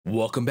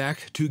Welcome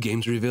back to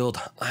Games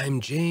Revealed. I'm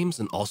James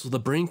and also The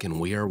Brink,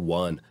 and we are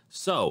one.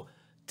 So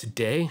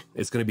today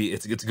it's a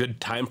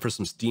good time for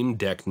some Steam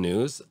Deck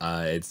news.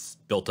 It's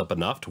built up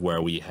enough to where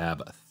we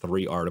have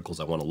 3 articles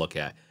I want to look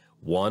at.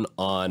 One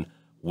on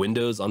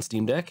Windows on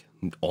Steam Deck,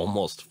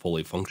 almost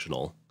fully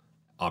functional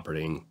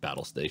operating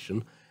Battle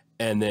Station.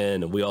 And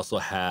then we also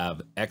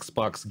have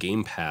Xbox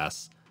Game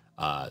Pass.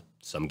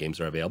 Some games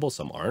are available,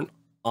 some aren't,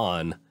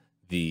 on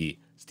the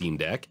Steam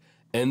Deck.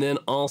 And then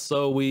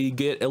also we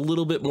get a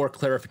little bit more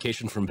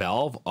clarification from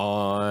Valve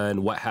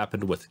on what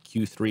happened with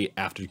Q3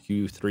 after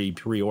Q3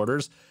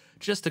 pre-orders,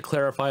 just to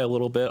clarify a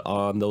little bit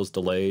on those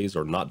delays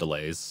or not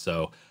delays.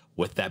 So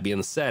with that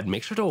being said,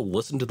 make sure to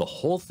listen to the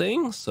whole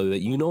thing so that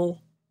you know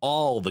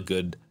all the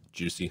good,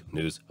 juicy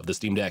news of the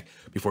Steam Deck.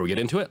 Before we get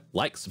into it,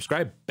 like,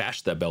 subscribe,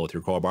 bash that bell with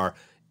your crowbar,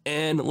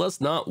 and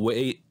let's not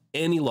wait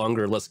any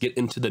longer. Let's get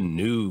into the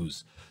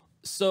news.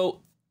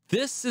 So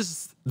this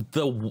is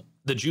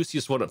the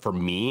juiciest one for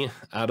me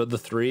out of the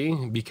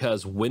 3,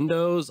 because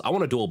Windows, I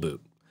want to dual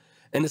boot.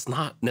 And it's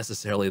not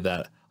necessarily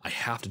that I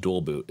have to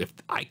dual boot. If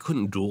I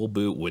couldn't dual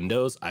boot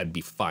Windows, I'd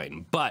be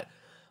fine. But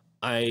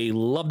I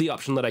love the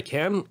option that I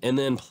can. And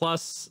then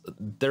plus,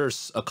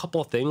 there's a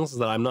couple of things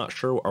that I'm not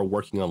sure are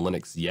working on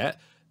Linux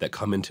yet that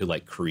come into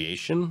like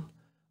creation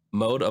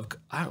mode of,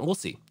 we'll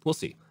see.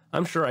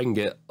 I'm sure I can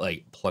get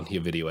like plenty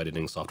of video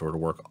editing software to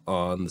work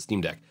on the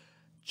Steam Deck.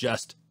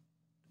 Just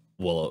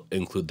will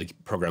include the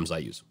programs I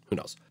use. Who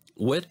knows?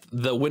 With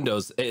the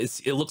Windows,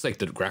 it looks like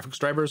the graphics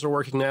drivers are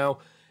working now.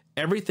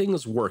 Everything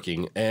is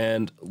working,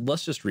 and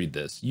let's just read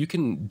this. You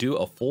can do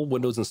a full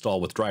Windows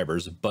install with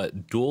drivers,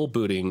 but dual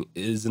booting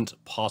isn't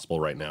possible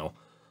right now.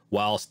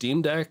 While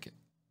Steam Deck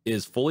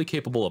is fully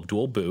capable of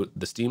dual boot,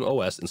 the Steam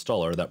OS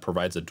installer that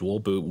provides a dual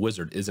boot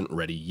wizard isn't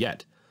ready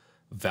yet.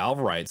 Valve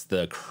writes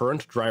the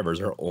current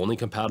drivers are only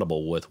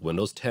compatible with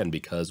Windows 10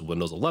 because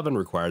Windows 11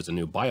 requires a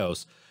new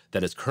BIOS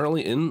that is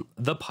currently in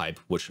the pipe,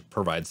 which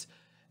provides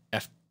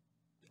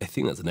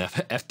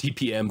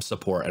FTPM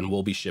support and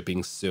will be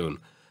shipping soon.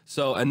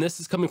 So, and this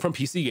is coming from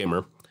PC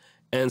Gamer.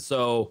 And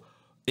so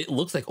it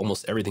looks like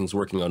almost everything's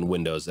working on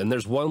Windows. And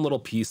there's one little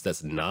piece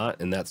that's not,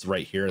 and that's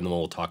right here. And then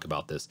we'll talk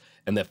about this.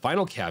 And the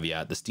final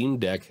caveat, the Steam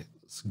Deck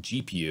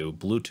GPU,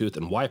 Bluetooth,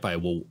 and Wi-Fi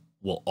will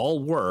all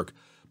work,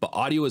 but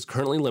audio is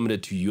currently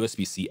limited to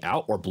USB-C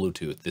out or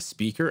Bluetooth. The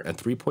speaker and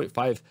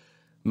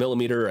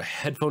 3.5mm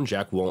headphone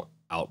jack won't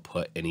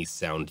output any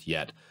sound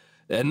yet.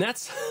 And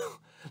that's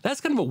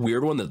kind of a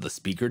weird one that the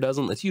speaker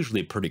doesn't. It's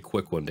usually a pretty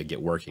quick one to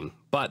get working,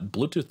 but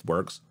Bluetooth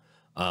works.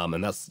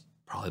 And that's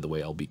probably the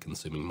way I'll be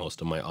consuming most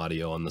of my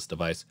audio on this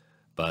device,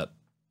 but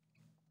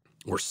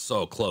we're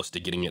so close to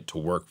getting it to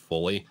work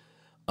fully.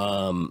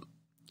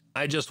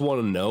 I just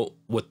want to note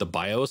with the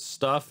BIOS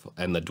stuff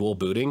and the dual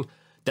booting,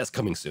 that's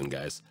coming soon,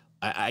 guys.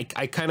 I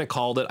kind of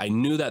called it. I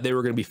knew that they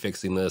were going to be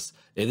fixing this.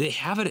 They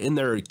have it in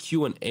their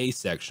Q&A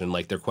section,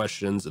 like their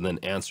questions and then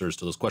answers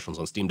to those questions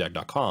on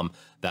steamdeck.com,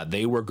 that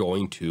they were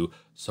going to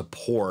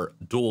support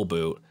dual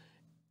boot,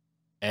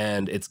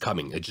 and it's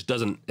coming. It just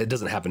doesn't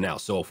happen now.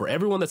 So for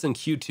everyone that's in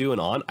Q2 and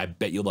on, I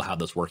bet you'll have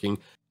this working.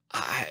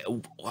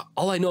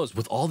 All I know is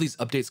with all these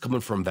updates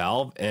coming from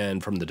Valve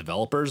and from the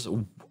developers,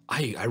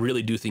 I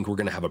really do think we're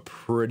going to have a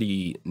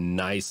pretty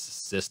nice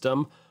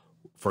system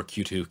for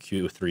Q2,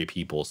 Q3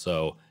 people.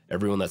 So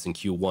everyone that's in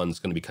Q1 is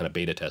going to be kind of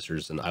beta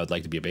testers, and I would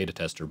like to be a beta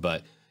tester,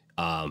 but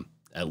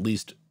at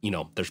least, you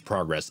know, there's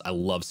progress. I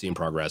love seeing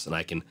progress, and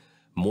I can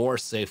more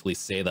safely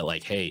say that,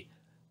 like, hey,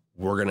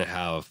 we're going to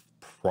have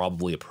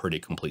probably a pretty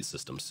complete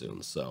system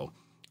soon. So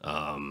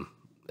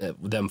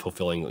them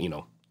fulfilling, you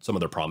know, some of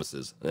their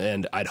promises,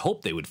 and I'd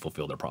hope they would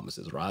fulfill their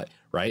promises, right?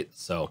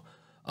 So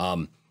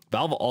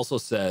Valve also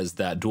says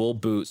that dual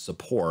boot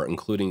support,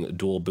 including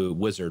dual boot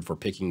wizard for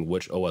picking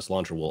which OS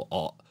launcher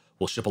will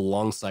ship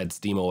alongside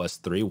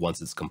SteamOS 3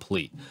 once it's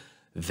complete.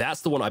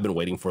 That's the one I've been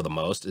waiting for the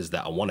most, is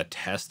that I want to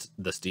test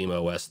the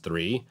SteamOS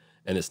 3,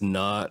 and it's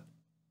not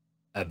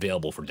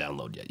available for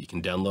download yet. You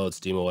can download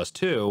SteamOS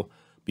 2,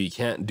 but you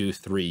can't do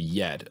 3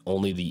 yet.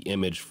 Only the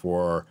image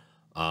for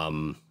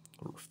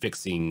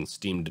fixing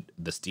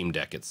the Steam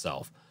Deck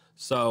itself.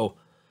 So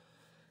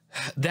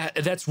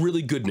that's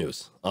really good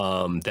news.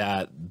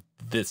 That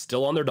it's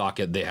still on their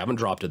docket. They haven't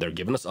dropped it. They're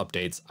giving us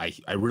updates.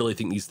 I really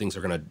think these things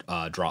are going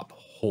to drop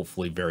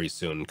hopefully very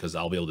soon, because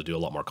I'll be able to do a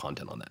lot more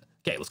content on that.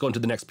 Okay, let's go into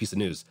the next piece of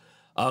news.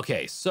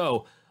 Okay,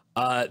 so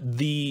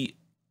the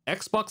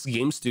Xbox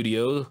Game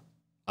Studio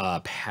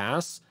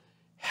Pass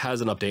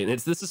has an update, and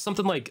this is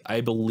something like,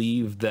 I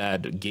believe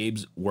that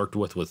Gabe's worked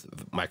with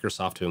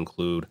Microsoft to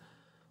include,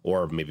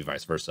 or maybe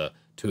vice versa,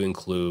 to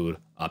include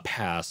a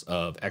pass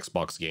of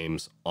Xbox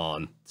games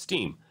on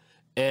Steam.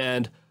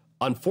 And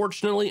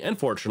unfortunately and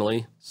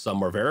fortunately,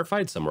 some are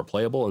verified, some are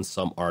playable, and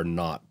some are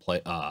not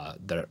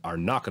that are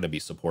not going to be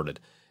supported.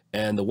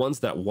 And the ones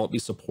that won't be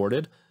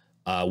supported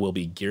will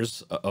be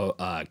Gears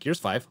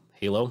 5,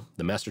 Halo,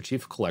 the Master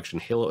Chief Collection,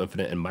 Halo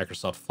Infinite, and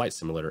Microsoft Flight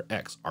Simulator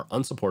X are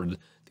unsupported.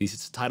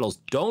 These titles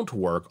don't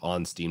work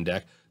on Steam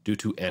Deck due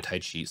to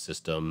anti-cheat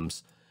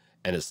systems,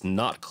 and it's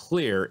not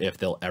clear if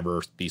they'll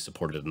ever be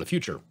supported in the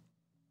future.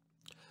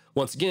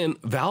 once again,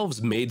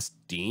 Valve's made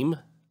Steam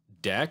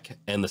Deck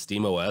and the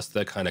Steam OS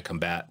that kind of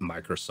combat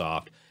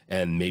Microsoft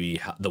and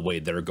maybe the way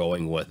they're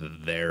going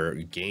with their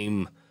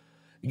games,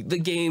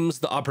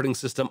 the operating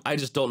system. I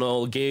just don't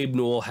know. Gabe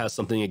Newell has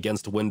something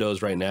against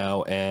Windows right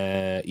now,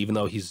 and even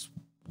though he's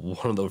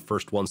one of the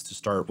first ones to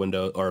start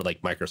Windows, or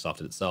like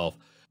Microsoft itself,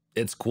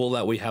 it's cool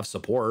that we have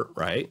support,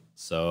 right?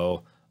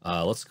 So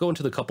let's go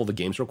into the couple of the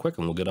games real quick,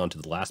 and we'll get on to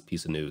the last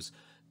piece of news.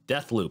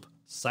 Deathloop,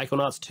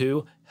 Psychonauts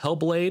 2,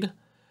 Hellblade,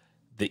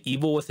 The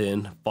Evil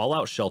Within,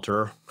 Fallout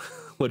Shelter,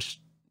 which,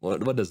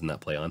 what doesn't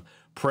that play on?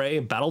 Prey,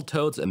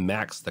 Battletoads, and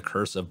Max, The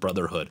Curse of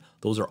Brotherhood.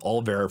 Those are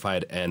all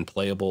verified and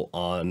playable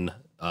on,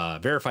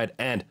 verified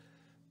and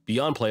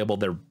beyond playable.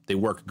 They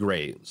work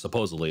great,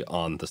 supposedly,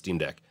 on the Steam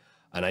Deck.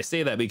 And I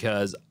say that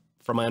because,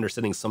 from my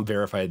understanding, some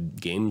verified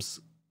games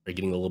are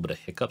getting a little bit of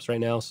hiccups right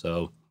now,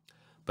 so,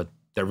 but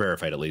they're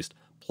verified at least.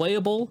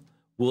 Playable,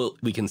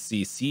 we can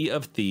see Sea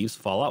of Thieves,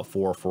 Fallout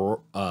 4,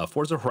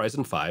 Forza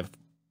Horizon 5,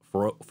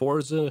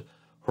 Forza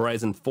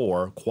Horizon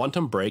 4,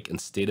 Quantum Break, and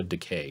State of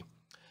Decay.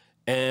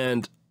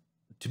 And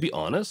to be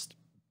honest,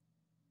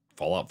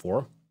 Fallout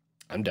 4,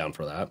 I'm down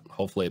for that.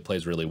 Hopefully it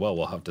plays really well.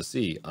 We'll have to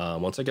see.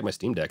 Once I get my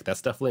Steam Deck,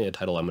 that's definitely a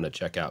title I'm going to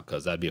check out,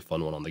 because that'd be a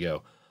fun one on the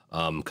go.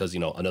 Because, you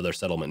know, another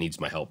settlement needs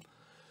my help.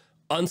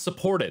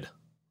 Unsupported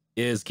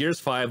is Gears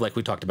 5, like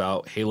we talked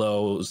about,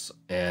 Halos,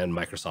 and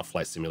Microsoft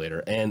Flight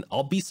Simulator. And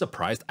I'll be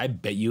surprised. I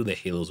bet you the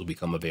Halos will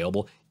become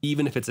available,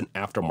 even if it's an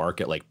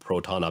aftermarket, like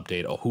Proton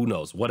update, or who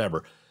knows,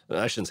 whatever.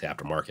 I shouldn't say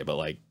aftermarket, but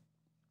like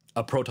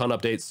a Proton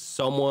update,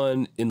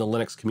 someone in the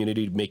Linux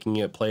community making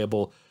it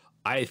playable.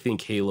 I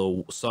think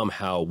Halo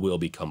somehow will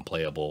become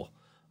playable,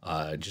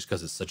 just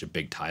because it's such a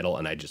big title.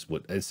 And I just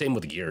would, and same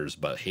with Gears,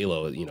 but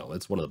Halo, you know,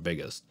 it's one of the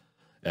biggest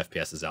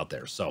FPSs out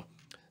there. So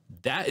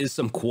that is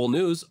some cool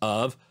news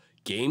of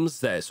games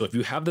that, so if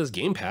you have this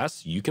Game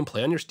Pass, you can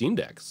play on your Steam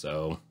Deck.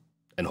 So,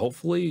 and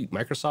hopefully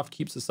Microsoft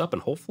keeps this up,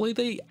 and hopefully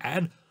they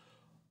add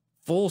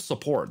full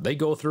support. They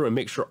go through and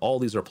make sure all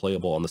these are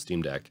playable on the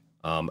Steam Deck.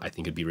 I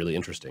think it'd be really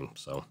interesting.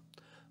 So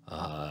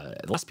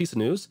last piece of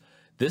news,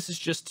 this is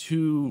just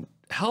to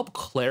help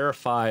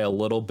clarify a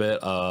little bit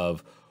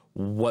of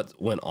what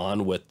went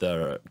on with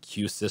the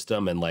queue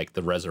system and like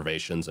the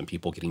reservations and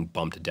people getting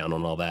bumped down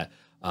on all that.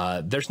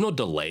 There's no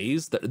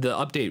delays. The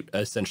update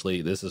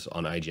essentially, this is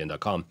on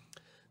IGN.com.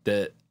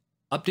 The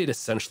update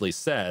essentially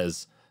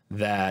says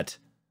that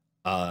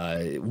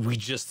we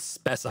just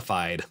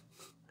specified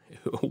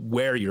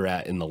where you're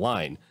at in the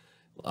line.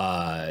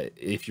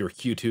 If you're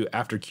Q2,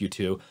 after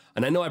Q2,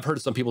 and I know I've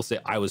heard some people say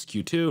I was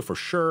Q2 for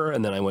sure,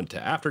 and then I went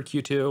to after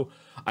Q2.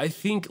 I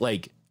think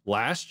like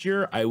last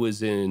year I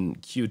was in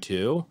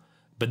Q2,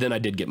 but then I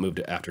did get moved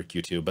to after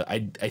Q2, but I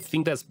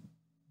think that's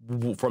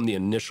from the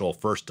initial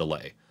first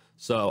delay.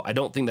 So I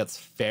don't think that's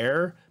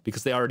fair,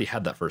 because they already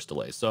had that first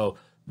delay. So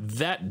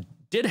that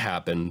did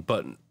happen,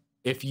 but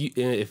if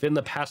in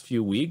the past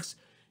few weeks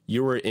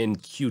you were in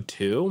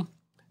Q2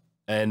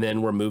 and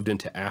then we're moved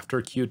into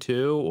after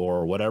Q2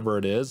 or whatever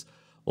it is,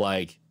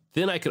 like,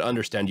 then I could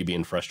understand you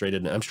being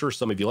frustrated. And I'm sure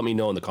some of you, let me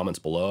know in the comments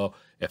below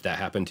if that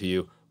happened to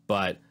you,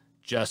 but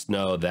just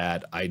know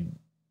that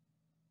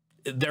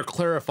they're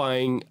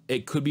clarifying.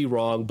 It could be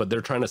wrong, but they're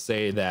trying to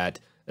say that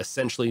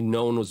essentially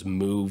no one was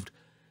moved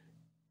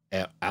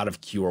out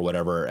of queue or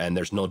whatever, and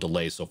there's no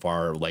delay so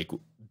far. Like,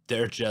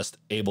 they're just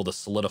able to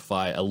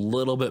solidify a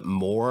little bit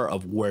more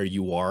of where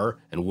you are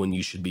and when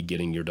you should be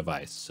getting your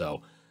device.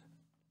 So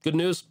good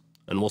news,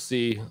 and we'll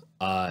see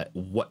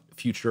what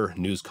future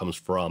news comes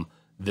from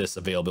this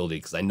availability,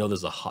 because I know this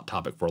is a hot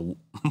topic for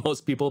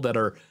most people that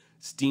are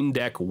Steam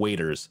Deck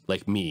waiters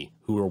like me,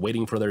 who are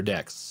waiting for their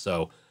decks.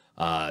 So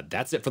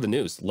that's it for the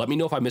news. Let me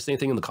know if I missed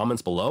anything in the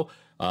comments below.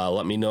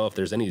 Let me know if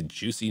there's any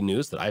juicy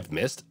news that I've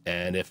missed,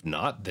 and if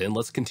not, then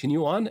let's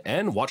continue on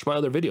and watch my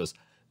other videos.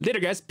 Later,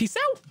 guys. Peace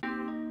out.